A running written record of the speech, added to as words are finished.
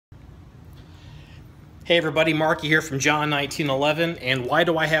Hey everybody, Marky here from John 1911, and why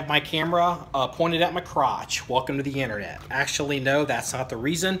do I have my camera pointed at my crotch? Welcome to the internet. Actually, no, that's not the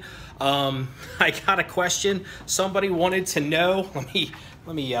reason. I got a question. Somebody wanted to know.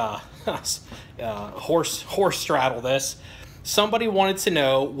 Let me horse straddle this. Somebody wanted to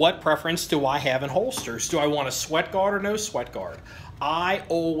know, what preference do I have in holsters? Do I want a sweat guard or no sweat guard? I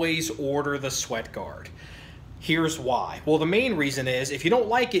always order the sweat guard. Here's why. Well, the main reason is if you don't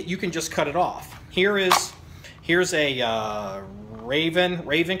like it, you can just cut it off. Here's a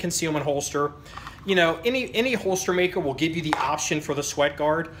Raven concealment holster. You know, any holster maker will give you the option for the sweat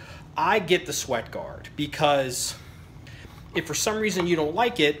guard. I get the sweat guard because if for some reason you don't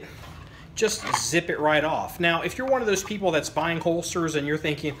like it, just zip it right off. Now, if you're one of those people that's buying holsters and you're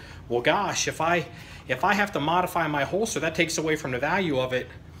thinking, well, gosh, if I have to modify my holster, that takes away from the value of it.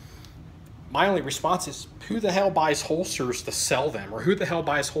 My only response is, who the hell buys holsters to sell them? Or who the hell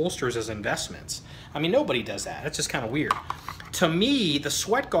buys holsters as investments? I mean, nobody does that. It's just kind of weird. To me, the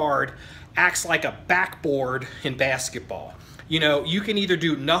sweat guard acts like a backboard in basketball. You know, you can either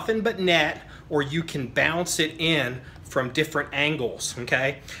do nothing but net, or you can bounce it in from different angles,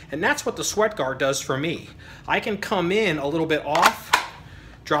 okay? And that's what the sweat guard does for me. I can come in a little bit off,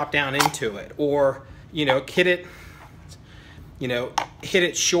 drop down into it, or, you know, hit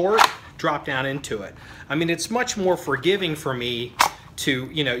it short, drop down into it. I mean, it's much more forgiving for me to,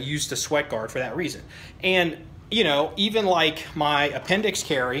 you know, use the sweat guard for that reason. And, you know, even like my appendix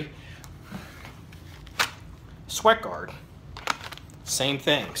carry, sweat guard, same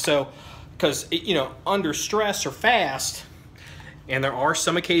thing. So, because, you know, under stress or fast, and there are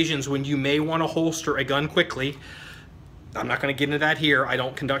some occasions when you may want to holster a gun quickly. I'm not going to get into that here. I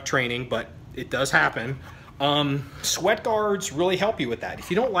don't conduct training, but it does happen. Sweat guards really help you with that. If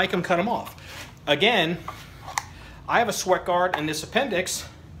you don't like them, cut them off. Again, I have a sweat guard in this appendix.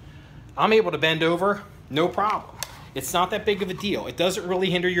 I'm able to bend over, no problem. It's not that big of a deal. It doesn't really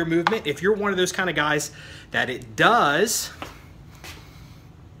hinder your movement. If you're one of those kind of guys that it does,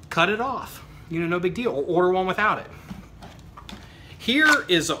 cut it off. You know, no big deal. Or order one without it. Here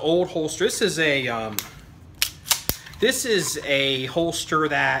is an old holster. This is a holster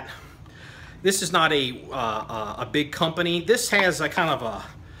that, this is not a big company. This has a kind of a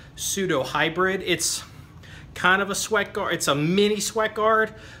pseudo hybrid. It's kind of a sweat guard. It's a mini sweat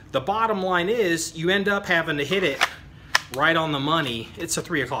guard. The bottom line is you end up having to hit it right on the money. It's a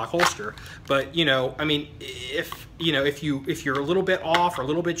 3 o'clock holster, but you know, I mean, if you're a little bit off or a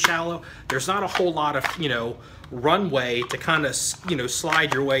little bit shallow, there's not a whole lot of, you know, runway to kind of, you know,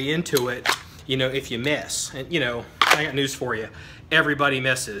 slide your way into it, you know, if you miss. And you know, I got news for you. Everybody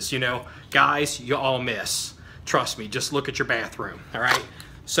misses, you know. Guys, you all miss. Trust me, just look at your bathroom, all right?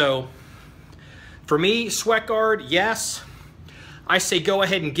 So, for me, sweat guard, yes. I say go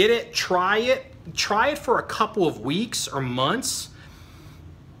ahead and get it, try it. Try it for a couple of weeks or months.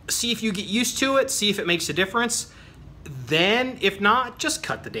 See if you get used to it, see if it makes a difference. Then, if not, just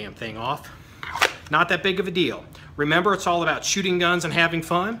cut the damn thing off. Not that big of a deal. Remember, it's all about shooting guns and having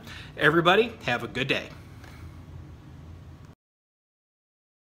fun. Everybody, have a good day.